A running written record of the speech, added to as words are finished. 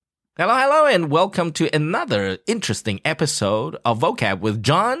Hello, and welcome to another interesting episode of Vocab with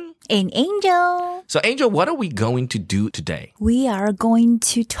John and Angel. So, Angel, what are we going to do today? We are going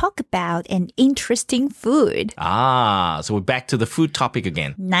to talk about an interesting food. So we're back to the food topic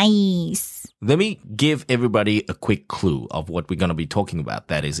again. Nice. Let me give everybody a quick clue of what we're going to be talking about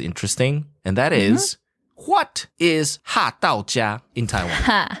that is interesting. And that is, what is哈到家in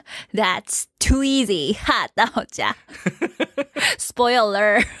Taiwan? That's too easy. 哈到家.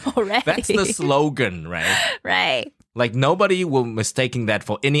 Spoiler already. That's the slogan, right? Right. Like nobody will mistaking that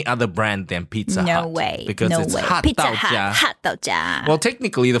for any other brand than Pizza Hut. No way. Because it's 哈 Pizza 到 Hut. 家. 哈到家. Well,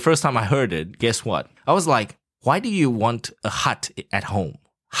 technically, the first time I heard it, guess what? I was like, why do you want a hut at home?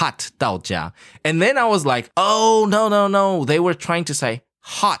 哈到家. And then I was like, oh, no. They were trying to say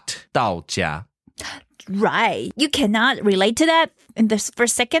hot 到家. Right. You cannot relate to that in the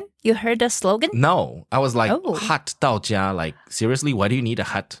first second? You heard the slogan? No. I was like, hot 到家. Like, seriously, why do you need a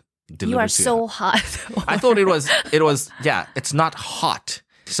hut? You are so hot. I thought it was, it's not hot.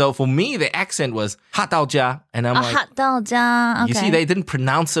 So for me, the accent was 哈到家. And I'm like, 哈到家. Okay. You see, they didn't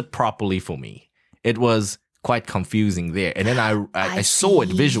pronounce it properly for me. It was quite confusing there. And then I saw it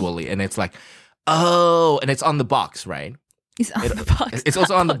visually and it's like, oh, and it's on the box, right? It's on the box. It's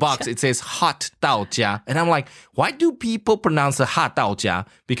also on the box. It says hot 到家. And I'm like, why do people pronounce it 哈到家?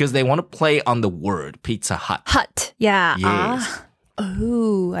 Because they want to play on the word Pizza Hut. Hut. Yeah. Yes.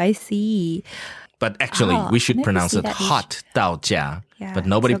 Oh, I see. But actually, we should pronounce it hot 到家. Yeah. But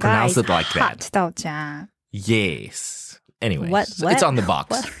nobody pronounces it like that. 好到家. Yes. Anyway, what? It's on the box.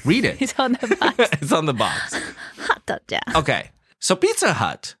 What? Read it. It's on the box. It's on the box. 好到家. Okay. So Pizza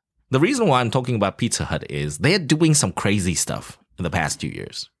Hut, the reason why I'm talking about Pizza Hut is they're doing some crazy stuff in the past 2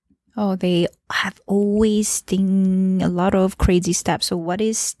 years. Oh, they have always done a lot of crazy stuff. So what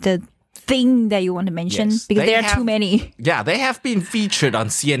is the thing that you want to mention? Yes, because there are too many. Yeah, they have been featured on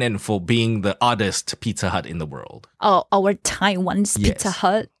CNN for being the oddest Pizza Hut in the world. Oh, our Taiwan's Pizza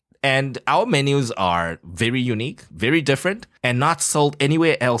Hut. And our menus are very unique, very different, and not sold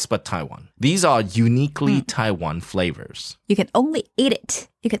anywhere else but Taiwan. These are uniquely Taiwan flavors. You can only eat it.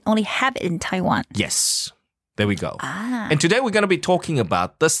 You can only have it in Taiwan. Yes. There we go. And today we're going to be talking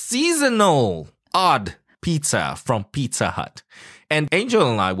about the seasonal odd pizza from Pizza Hut. And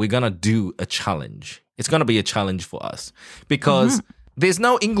Angel and I, we're going to do a challenge. It's going to be a challenge for us because there's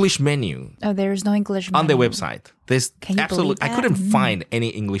no English menu. Oh, there's no English menu. On their website. There's absolutely, I couldn't find any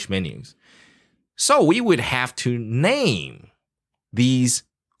English menus. So we would have to name these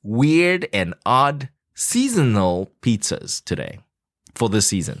weird and odd seasonal pizzas today for this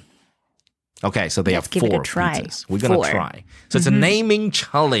season. Okay, so they have 4 pizzas. We're going to try. So it's a naming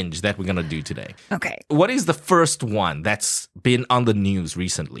challenge that we're going to do today. Okay. What is the first one that's been on the news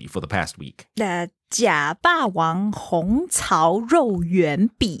recently for the past week? The 假霸王红槽肉圆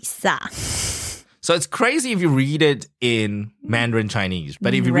比萨. So it's crazy if you read it in Mandarin Chinese.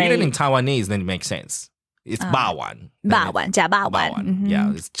 But if you read it in Taiwanese, then it makes sense. It's 霸王. 霸王, 假霸王.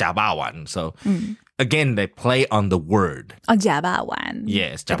 Yeah, it's 假霸王. So again, they play on the word. Oh, 假霸王.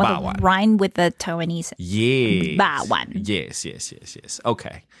 Yes, 假霸王. Rhyme with the Taiwanese. Yes. 霸王. Yes.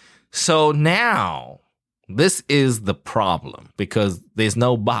 Okay. So now, this is the problem because there's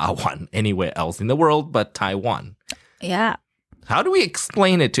no 霸王 anywhere else in the world but Taiwan. Yeah. How do we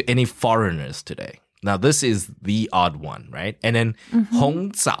explain it to any foreigners today? Now, this is the odd one, right? And then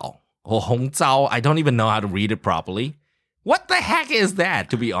红枣 or 红糟, I don't even know how to read it properly. What the heck is that,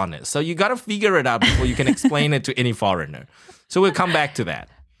 to be honest? So you got to figure it out before you can explain it to any foreigner. So we'll come back to that.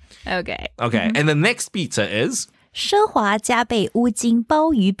 Okay. And the next pizza is 奢华加倍乌金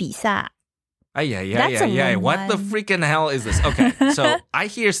鲍鱼比萨. Yeah. What the freaking hell is this? Okay, so I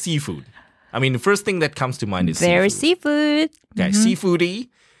hear seafood. I mean, the first thing that comes to mind is Very seafood. seafood. Okay, seafoody.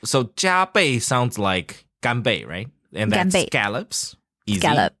 So 加倍 sounds like 干贝, right? And that's 干贝. scallops. Easy.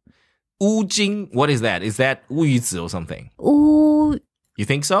 Scallop. 乌金, what is that? Is that 乌鱼子 or something? 乌 You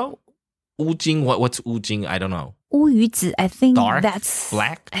think so? 乌金, what's 乌金? I don't know. 乌鱼子, I think Dark? that's...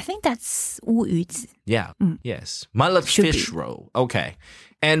 Black? I think that's 乌鱼子. Yeah. Yes. Mullet fish roll. Okay.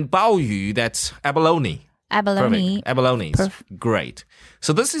 And 鲍鱼, that's abalone. Abalone. Perfect. Abalone. Great.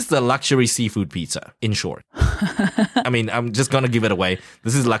 So this is the luxury seafood pizza, in short. I mean, I'm just going to give it away.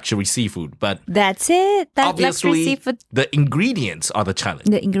 This is luxury seafood, but... That's it. That's obviously, luxury seafood. The ingredients are the challenge.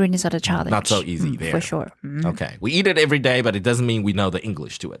 The ingredients are the challenge. Not so easy there. For sure. Okay. We eat it every day, but it doesn't mean we know the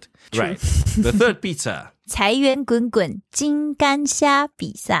English to it. True. Right. The third pizza. 财源滚滚金干虾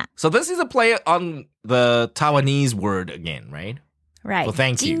比萨. So this is a play on the Taiwanese word again, right? Right. Well,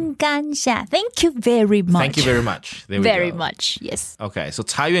 thank you. 金刚虾. Thank you very much. Thank you very much. There we very go. much, yes. Okay, so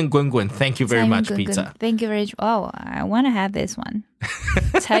财源滚滚, thank you very much, pizza. Thank you very much. Oh, I want to have this one.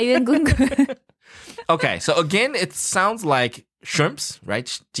 财源滚滚. Okay, so again, it sounds like shrimps, right?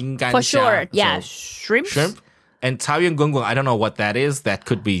 金刚虾. For sure, yeah. So Shrimp. And 财源滚滚, I don't know what that is. That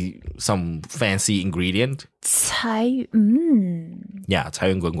could be some fancy ingredient. Yeah, 财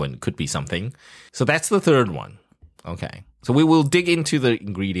源滚滚 could be something. So that's the third one. Okay. So we will dig into the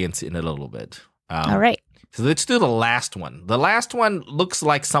ingredients in a little bit. All right. So let's do the last one. The last one looks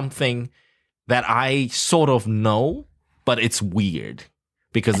like something that I sort of know, but it's weird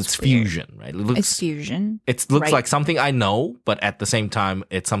because it's fusion, right? It's fusion. It looks like something I know, but at the same time,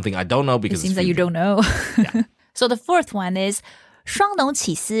 it's something I don't know because it seems it's like you don't know. Yeah. So the fourth one is 双龙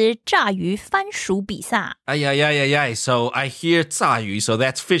起司炸鱼番薯比萨. Yeah. So I hear 炸鱼, so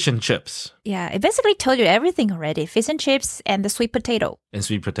that's fish and chips. Yeah, it basically told you everything already. Fish and chips and the sweet potato. And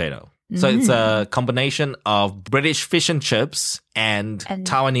sweet potato. So it's a combination of British fish and chips and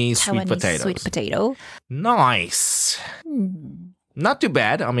Taiwanese sweet potatoes. Sweet potato. Nice. Not too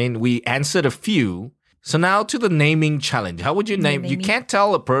bad. I mean, we answered a few. So now to the naming challenge. How would you name? You can't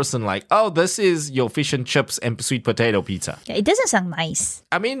tell a person like, oh, this is your fish and chips and sweet potato pizza. Yeah, it doesn't sound nice.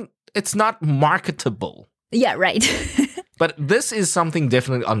 I mean, it's not marketable. Yeah, right. But this is something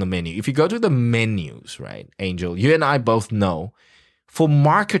definitely on the menu. If you go to the menus, right, Angel, you and I both know, for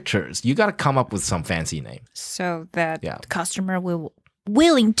marketers, you got to come up with some fancy name. So that the customer will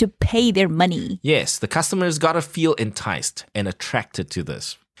willing to pay their money. Yes, the customer's got to feel enticed and attracted to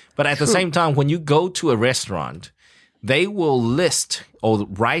this. But at the same time, when you go to a restaurant, they will list or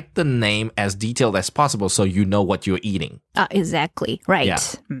write the name as detailed as possible so you know what you're eating. Exactly. Right. Yeah.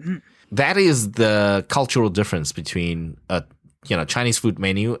 Mm-hmm. That is the cultural difference between Chinese food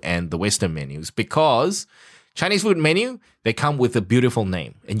menu and the Western menus, because Chinese food menu, they come with a beautiful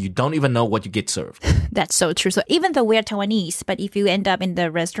name and you don't even know what you get served. That's so true. So even though we're Taiwanese, but if you end up in the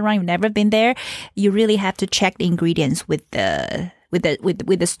restaurant, you've never been there, you really have to check the ingredients with the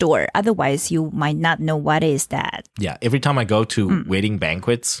store. Otherwise, you might not know what is that. Yeah. Every time I go to wedding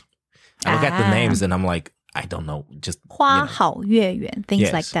banquets, I look at the names and I'm like, I don't know. Just 花好月圆,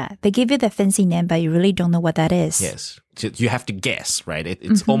 things like that. They give you the fancy name, but you really don't know what that is. Yes. You have to guess, right?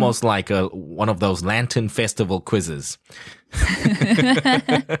 It's almost like one of those Lantern Festival quizzes.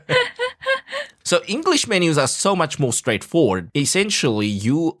 So English menus are so much more straightforward. Essentially,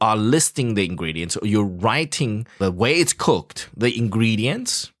 you are listing the ingredients, or you're writing the way it's cooked, the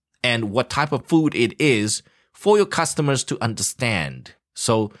ingredients, and what type of food it is for your customers to understand.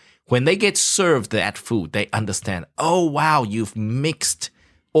 So when they get served that food, they understand, oh, wow, you've mixed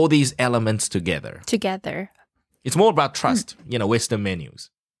all these elements together. It's more about trust, Western menus.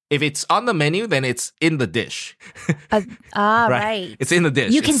 If it's on the menu, then it's in the dish. Right. It's in the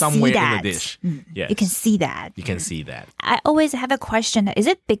dish. You can it's somewhere see that. in the dish. Yes. You can see that. You can see that. I always have a question. Is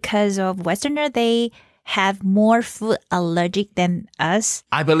it because of Westerner, they have more food allergic than us?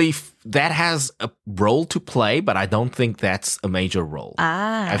 I believe that has a role to play, but I don't think that's a major role.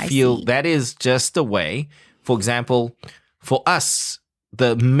 I feel see. That is just a way. For example, for us,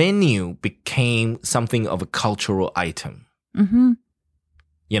 the menu became something of a cultural item. Mm-hmm.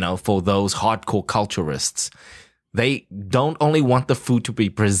 For those hardcore culturists, they don't only want the food to be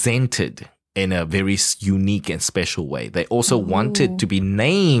presented in a very unique and special way. They also want it to be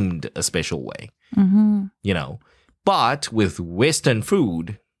named a special way. Mm-hmm. But with Western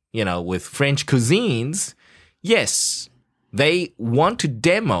food, with French cuisines, yes, they want to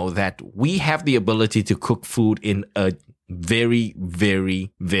demo that we have the ability to cook food in a very,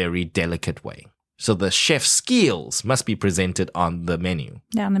 very, very delicate way. So the chef's skills must be presented on the menu.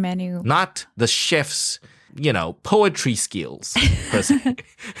 Yeah, on the menu. Not the chef's, poetry skills, per se.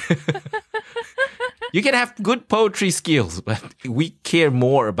 You can have good poetry skills, but we care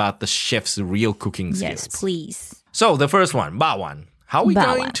more about the chef's real cooking skills. Yes, please. So the first one, Bawan. How are we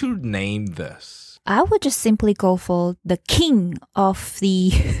Bawan. going to name this? I would just simply go for the king of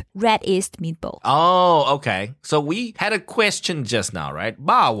the red East meatball. Oh, okay. So we had a question just now, right?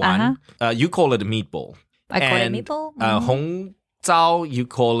 Bawan, you call it a meatball. I call it a meatball? Hong Zao, you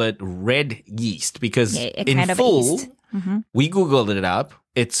call it red yeast, because in full, we Googled it up.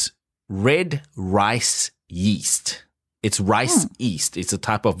 It's red rice yeast. It's rice yeast. It's a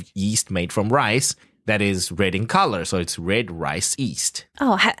type of yeast made from rice that is red in color. So it's red rice yeast.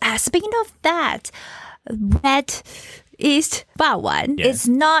 Oh, speaking of that, red East Bawan is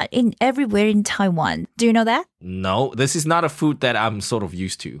not everywhere in Taiwan. Do you know that? No, this is not a food that I'm sort of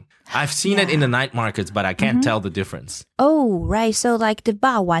used to. I've seen it in the night markets, but I can't tell the difference. Oh, right. So like the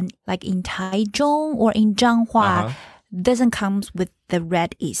Bawan, like in Taichung or in Zhanghua, doesn't come with the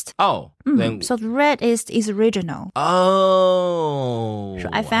red yeast. Oh. Then, so the red yeast is original. Oh. So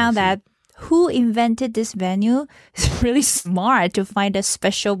I found that who invented this menu is really smart to find a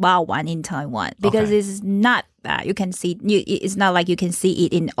special bao one in Taiwan because it's not you can see it's not like you can see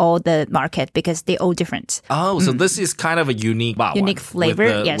it in all the market because they're all different. Oh, so this is kind of a unique bao unique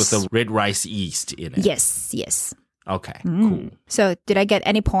flavor, with the red rice yeast in it. Yes. Okay, cool. So did I get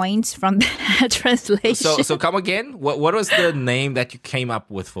any points from that translation? So come again. What was the name that you came up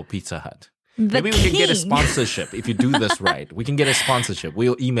with for Pizza Hut? Maybe we can get a sponsorship if you do this right. We can get a sponsorship.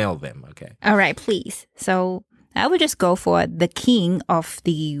 We'll email them, okay? All right, please. So I would just go for the king of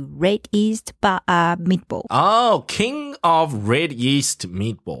the red yeast meatball. Oh, king of red yeast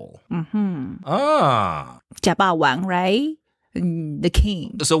meatball. Ah. 假霸王, right? The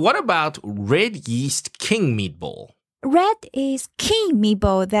king. So what about red yeast king meatball? Red is king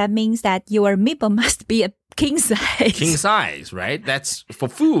meatball. That means that your meatball must be a king size. King size, right? That's for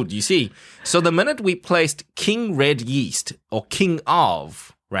food, you see. So the minute we placed king red yeast or king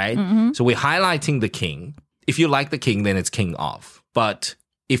of, right? So we're highlighting the king. If you like the king, then it's king of. But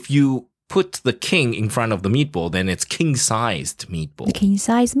if you put the king in front of the meatball, then it's king-sized meatball. The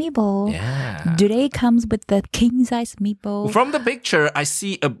king-sized meatball. Yeah. Do they come with the king-sized meatball? From the picture, I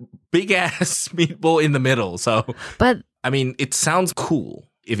see a big-ass meatball in the middle. So, but I mean, it sounds cool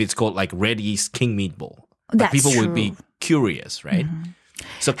if it's called like red yeast king meatball. That's people true. would be curious, right?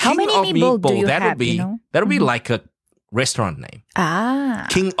 So How king many of meatball do you that'll have, be you know? that'll be like a restaurant name. Ah.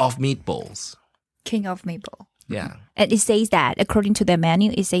 King of meatballs. King of meatball. Yeah. And it says that, according to the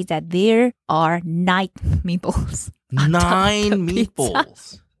menu, it says that there are 9 meatballs. 9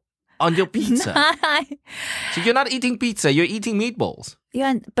 meatballs on your pizza. 9. So you're not eating pizza, you're eating meatballs.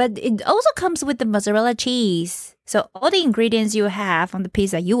 Yeah, but it also comes with the mozzarella cheese. So all the ingredients you have on the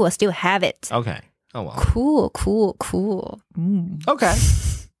pizza, you will still have it. Okay. Oh, well. Cool. Okay.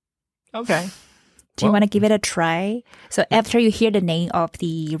 Okay. Do you want to give it a try? So after you hear the name of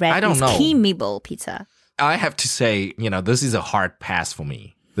the red king meatball pizza. I have to say, this is a hard pass for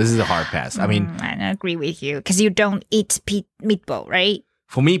me. This is a hard pass. I mean, I agree with you because you don't eat meatball, right?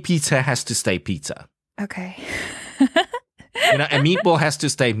 For me, pizza has to stay pizza. Okay. And meatball has to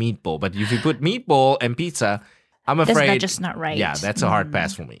stay meatball. But if you put meatball and pizza, I'm afraid that's just not right. Yeah, that's a hard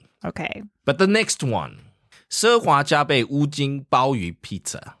pass for me. Okay. But the next one, 奢华加倍乌金鲍鱼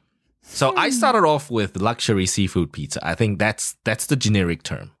pizza. So I started off with luxury seafood pizza. I think that's the generic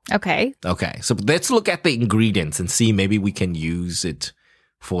term. Okay. Okay, so let's look at the ingredients and see maybe we can use it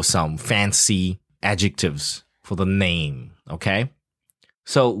for some fancy adjectives for the name, okay?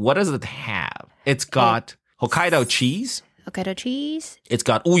 So what does it have? It's got Hokkaido cheese. Hokkaido cheese. It's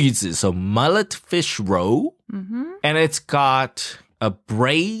got 乌鱼子, so mullet fish roe. And it's got a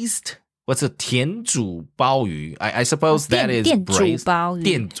braised, what's a 甜煮鲍鱼? I suppose that is braised.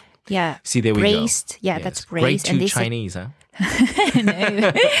 电煮. Yeah. See, there we braised. go. Yeah, yes. that's braised. Great and to Chinese, huh?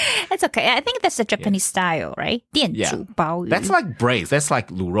 No. It's okay. I think that's the Japanese style, right? 电煮鲍鱼. That's like braised. That's like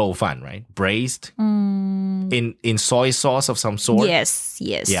卤肉饭, right? Braised in soy sauce of some sort. Yes.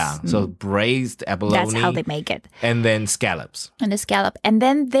 Yeah. So braised abalone. That's how they make it. And then scallops. And the scallop. And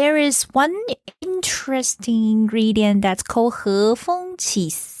then there is one interesting ingredient that's called 和风起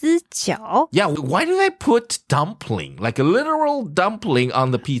司饺. Yeah. Why do they put dumpling, like a literal dumpling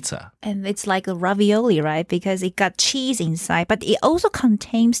on the pizza? And it's like a ravioli, right? Because it got cheese inside, but it also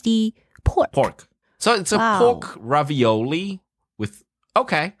contains the pork. So it's a pork ravioli with,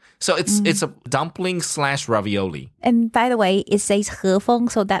 okay. So it's a dumpling / ravioli. And by the way, it says 和风,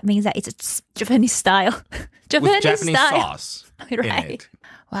 so that means that it's a Japanese style. With Japanese sauce right. in it.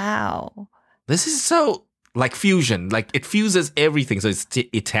 Wow. This is so like fusion. Like it fuses everything. So it's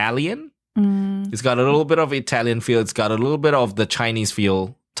Italian. It's got a little bit of Italian feel. It's got a little bit of the Chinese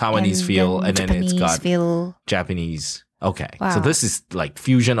feel, Taiwanese feel, and then it's got Japanese. Okay. Wow. So this is like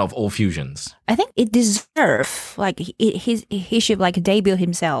fusion of all fusions. I think it deserves, like he should like debut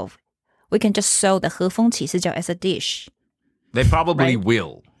himself. We can just sell the 和风起司饺 as a dish. They probably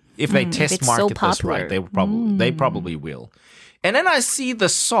will. If they test market so this right, they probably will. And then I see the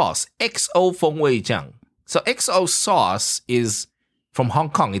sauce, XO 风味酱. So XO sauce is from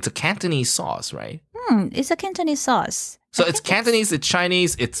Hong Kong. It's a Cantonese sauce, right? It's a Cantonese sauce. So it's Cantonese, it's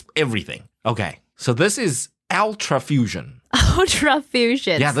Chinese, it's everything. Okay. So this is ultra fusion. Ultra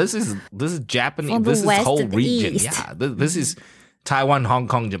fusion. Yeah, this is Japanese. From the this is west whole to the region. east. Yeah, this is Taiwan, Hong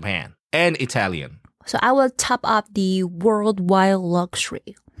Kong, Japan, and Italian. So I will top up the worldwide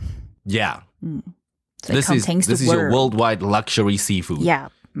luxury. Yeah. So this is your worldwide luxury seafood. Yeah.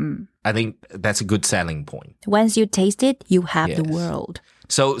 I think that's a good selling point. Once you taste it, you have the world.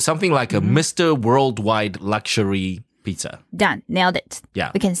 So something like a Mr. Worldwide Luxury pizza. Done. Nailed it.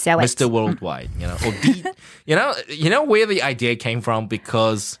 Yeah. We can sell it. Mr. Worldwide, or you know where the idea came from?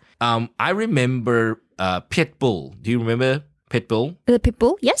 Because I remember Pitbull. Do you remember Pitbull? The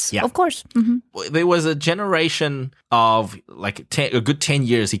Pitbull? Yes, Yeah. of course. There was a generation of like a good 10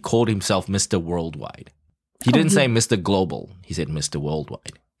 years he called himself Mr. Worldwide. He didn't say Mr. Global. He said Mr.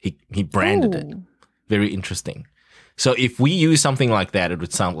 Worldwide. He branded it. Very interesting. So if we use something like that, it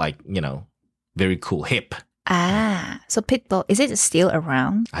would sound like, very cool, hip. So Pitbull, is it still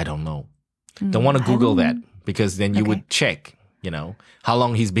around? I don't know. Don't want to Google that because then you would check, how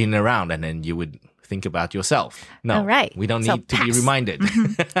long he's been around and then you would think about yourself. No, all right. We don't need to be reminded.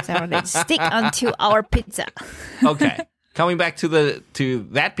 So let's stick onto our pizza. Okay. Coming back to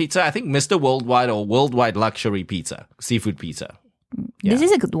that pizza, I think Mr. Worldwide or Worldwide Luxury Pizza, seafood pizza. Yeah. This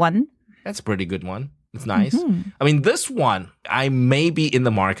is a good one. That's a pretty good one. It's nice. I mean, this one, I may be in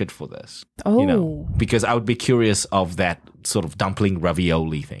the market for this. Because I would be curious of that sort of dumpling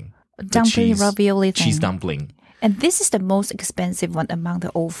ravioli thing. Ravioli thing. Cheese dumpling. And this is the most expensive one among the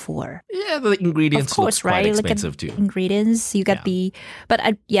all four. Yeah, the ingredients look quite expensive too. Ingredients, you got but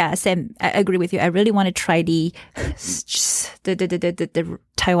Sam, I agree with you. I really want to try the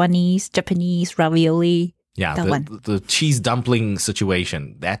Taiwanese, Japanese ravioli. Yeah, the the cheese dumpling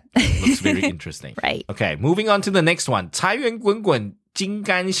situation. That looks very interesting. Right. Okay, moving on to the next one. 菜圆滚滚金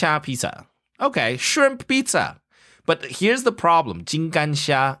干虾 pizza. Okay, shrimp pizza. But here's the problem. 金干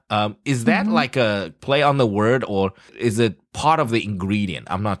虾, is that like a play on the word or is it part of the ingredient?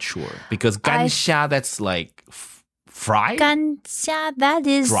 I'm not sure. Because 干虾, that's like fried? 干虾, that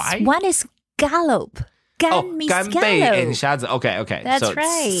is, dry? One is scallop. Means ganbei scallop. and shazi. Okay. That's so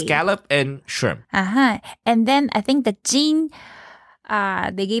right. Scallop and shrimp. And then I think the jin,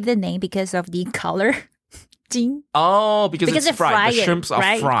 they gave the name because of the color. Jin. Oh, because it's fried. The shrimps are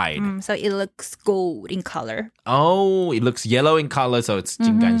right? fried. So it looks gold in color. Oh, it looks yellow in color, so it's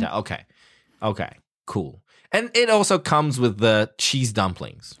jingansha. Okay, cool. And it also comes with the cheese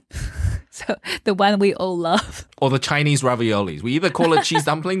dumplings. So the one we all love. Or the Chinese raviolis. We either call it cheese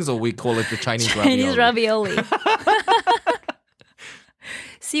dumplings or we call it the Chinese ravioli.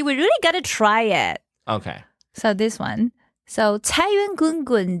 See, we really got to try it. Okay. So this one. So 菜圆滚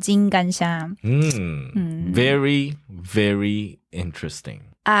滚金干虾. Very, very interesting.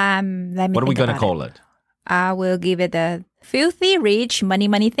 Let me What are we going to call it? I will give it a filthy rich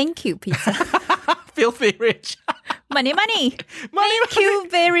money thank you pizza. Filthy rich. Money. Thank you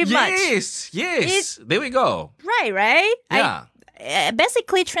very much. Yes. There we go. Right? Yeah. I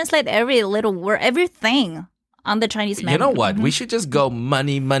basically translate every little word, everything on the Chinese menu. You know what? We should just go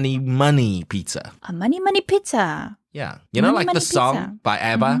money pizza. A money pizza. Yeah. You know, like the song pizza. by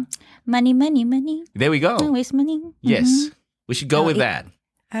ABBA? Money. There we go. Always money. Yes. We should go with that.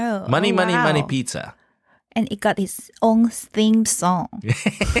 Oh, Money wow. pizza. And it got its own theme song.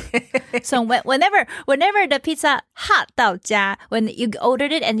 So whenever the pizza 哈到家, when you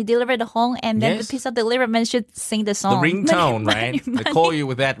ordered it and you delivered it home, and then the pizza delivery man should sing the song. The ringtone, money. They call you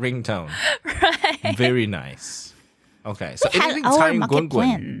with that ringtone. Right. Very nice. Okay, so We had anything our Taiwan market Guan,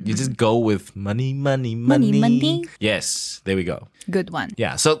 plan. you just go with money. Money. Yes, there we go. Good one.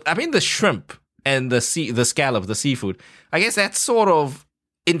 Yeah, so I mean the shrimp and the scallop, the seafood, I guess that's sort of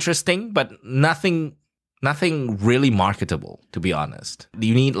interesting, but nothing really marketable, to be honest.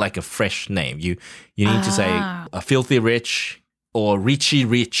 You need like a fresh name. You need to say a filthy rich or richy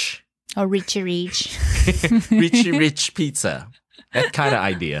rich. Or richy rich. Richy rich pizza. That kind of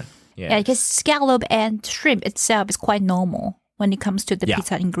idea. Yeah, because scallop and shrimp itself is quite normal when it comes to the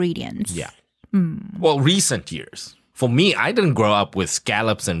pizza ingredients. Yeah. Well, recent years. For me, I didn't grow up with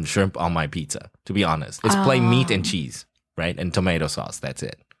scallops and shrimp on my pizza, to be honest. It's plain meat and cheese, right? And tomato sauce. That's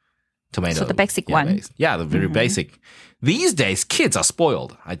it. Tomato. So the basic one. Yeah, the very basic. These days, kids are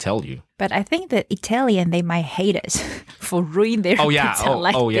spoiled, I tell you. But I think that Italian, they might hate us for ruining their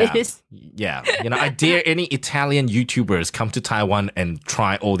pizza this. Yeah. You know, I dare any Italian YouTubers come to Taiwan and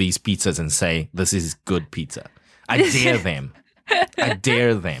try all these pizzas and say, this is good pizza. I dare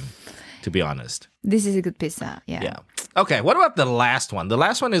them. To be honest. This is a good pizza, yeah. Okay, what about the last one? The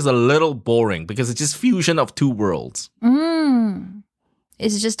last one is a little boring because it's just fusion of two worlds.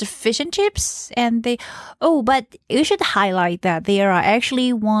 It's just the fish and chips and but you should highlight that there are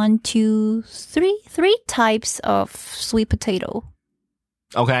actually 3 types of sweet potato.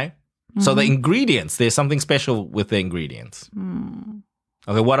 Okay. So the ingredients, there's something special with the ingredients.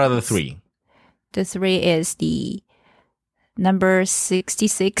 Okay, what are the 3? The 3 is the number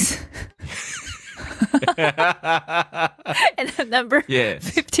 66 and the number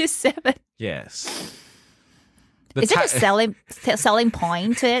 57. Yes. Is it a selling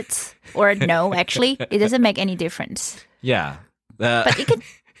point to it? Or no, actually? It doesn't make any difference. Yeah. But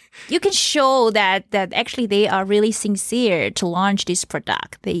you can show that actually they are really sincere to launch this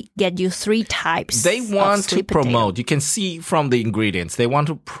product. They get you 3 types. They want to promote. You can see from the ingredients. They want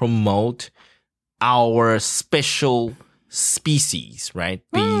to promote our special species, right?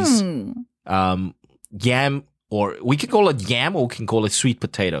 These yam, or we can call it yam, or we can call it sweet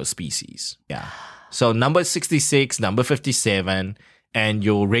potato species. Yeah. So number 66, number 57, and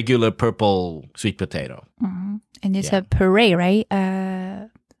your regular purple sweet potato. Mm-hmm. And it's a puree, right?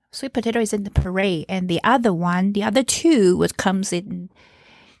 Sweet potato is in the puree, and the other 2, what comes in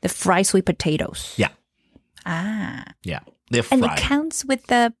the fried sweet potatoes. Yeah. Yeah. They're fried. And it counts with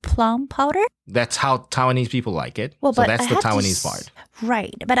the plum powder? That's how Taiwanese people like it. Well, so but that's the Taiwanese part.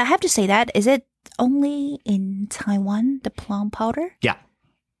 Right. But I have to say that, is it only in Taiwan, the plum powder? Yeah.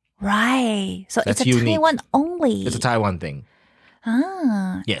 Right. So that's it's a unique. Taiwan only. It's a Taiwan thing.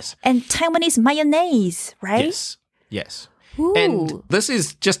 Ah. Yes. And Taiwanese mayonnaise, right? Yes. Ooh. And this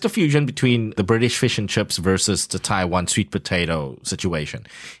is just a fusion between the British fish and chips versus the Taiwan sweet potato situation.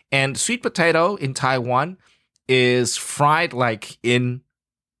 And sweet potato in Taiwan is fried like in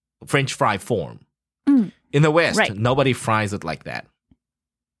French fry form. In the West, nobody fries it like that.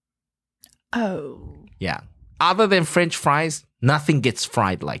 Oh. Yeah. Other than French fries, nothing gets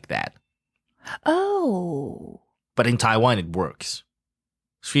fried like that. Oh. But in Taiwan, it works.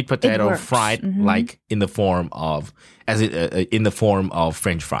 Sweet potato fried like in the form of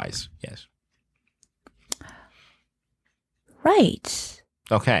French fries. Yes. Right.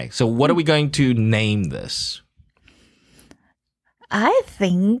 Okay. So what are we going to name this? I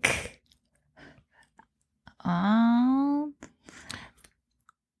think I'm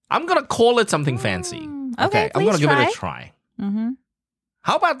going to call it something fancy. Okay, I'm going to give it a try. Mm-hmm.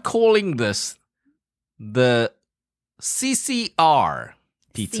 How about calling this the CCR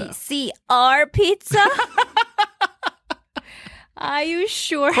pizza? CCR pizza? Are you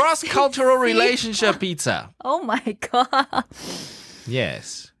sure? Cross-cultural relationship pizza. Oh my God.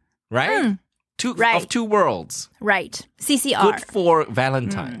 Yes. Right? Of 2 worlds. Right. CCR. Good for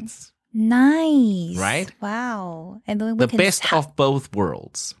Valentine's. Nice. Right? Wow. And then the best of both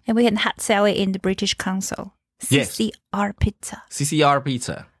worlds. And we can hot sell it in the British Council. CCR pizza. CCR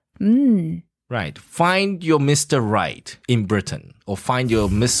pizza. Right. Find your Mr. Right in Britain, or find your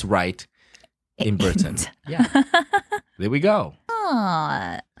Miss Right in Britain. Yeah. There we go.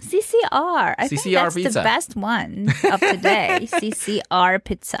 CCR. I think that's pizza. The best one of today. CCR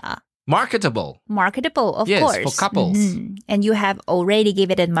pizza. Marketable, of course. Yes, for couples. And you have already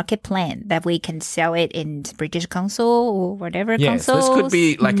given it a market plan that we can sell it in British Council or whatever council. Yes, this could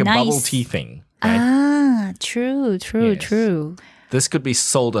be like a bubble tea thing. Right? Ah, true. This could be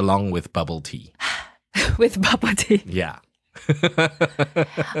sold along with bubble tea. With bubble tea. Yeah.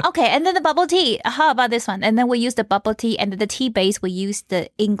 Okay, and then the bubble tea. How about this one? And then we use the bubble tea, and the tea base, we use the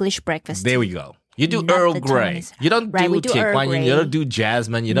English breakfast tea. There we go. You do Earl Grey. You don't do Teak Wine. You don't do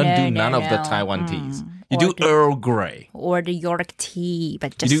Jasmine. You don't do none of the Taiwan teas. You do Earl Grey. Or the York tea,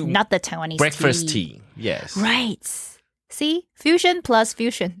 but just not the Taiwanese breakfast tea. Yes. Right. See? Fusion plus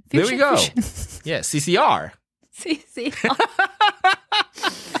fusion. There we go. Fusion. Yeah, CCR. CCR.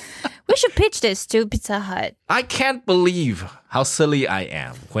 We should pitch this to Pizza Hut. I can't believe how silly I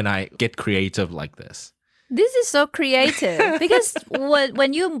am when I get creative like this. This is so creative. Because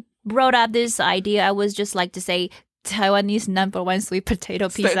when you brought up this idea, I was just like to say Taiwanese #1 sweet potato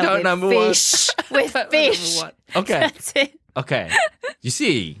pizza with fish. With fish. Okay. That's it. Okay. You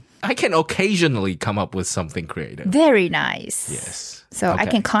see, I can occasionally come up with something creative. Very nice. Yes. So I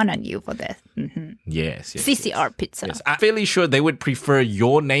can count on you for this. Mm-hmm. Yes. CCR pizza. Yes. I'm fairly sure they would prefer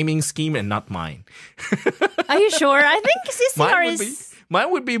your naming scheme and not mine. Are you sure? I think CCR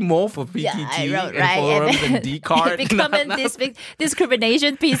Mine would be more for PTT and forums and D-card. Becoming this big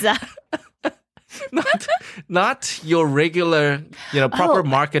discrimination pizza. Not your regular, proper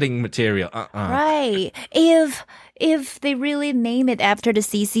marketing material. Right. If they really name it after the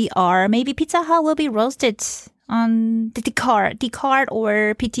CCR, maybe Pizza Hut will be roasted on the D-card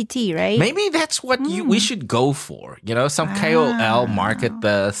or PTT, right? Maybe that's what we should go for. Some KOL market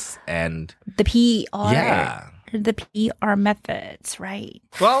this and the PR. Yeah. The PR methods, right?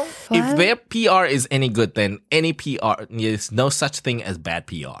 Well, if their PR is any good, then any PR, there's no such thing as bad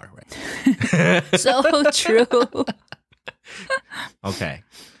PR, right? So true. Okay.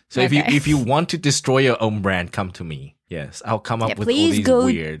 So if you want to destroy your own brand, come to me. Yes, I'll come up with all these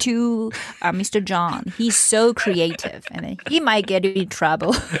weird. Please go to Mr. John. He's so creative, and he might get you in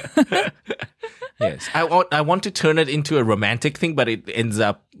trouble. Yes, I want to turn it into a romantic thing, but it ends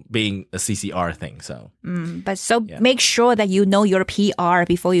up being a CCR thing. So, make sure that you know your PR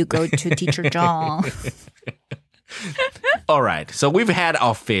before you go to Teacher John. All right. So we've had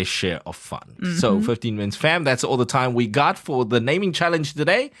our fair share of fun. So 15 Minutes Fam, that's all the time we got for the naming challenge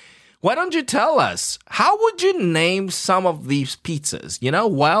today. Why don't you tell us, how would you name some of these pizzas? You know,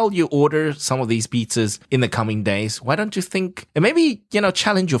 while you order some of these pizzas in the coming days, why don't you think, and maybe,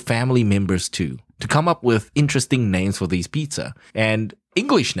 challenge your family members too, to come up with interesting names for these pizza and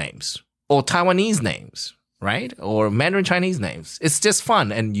English names or Taiwanese names, right? Or Mandarin Chinese names. It's just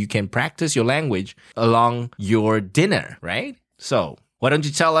fun and you can practice your language along your dinner, right? So why don't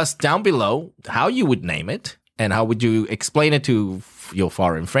you tell us down below how you would name it and how would you explain it to your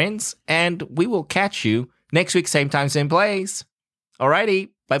foreign friends, and we will catch you next week, same time, same place. Alrighty,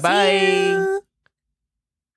 bye-bye.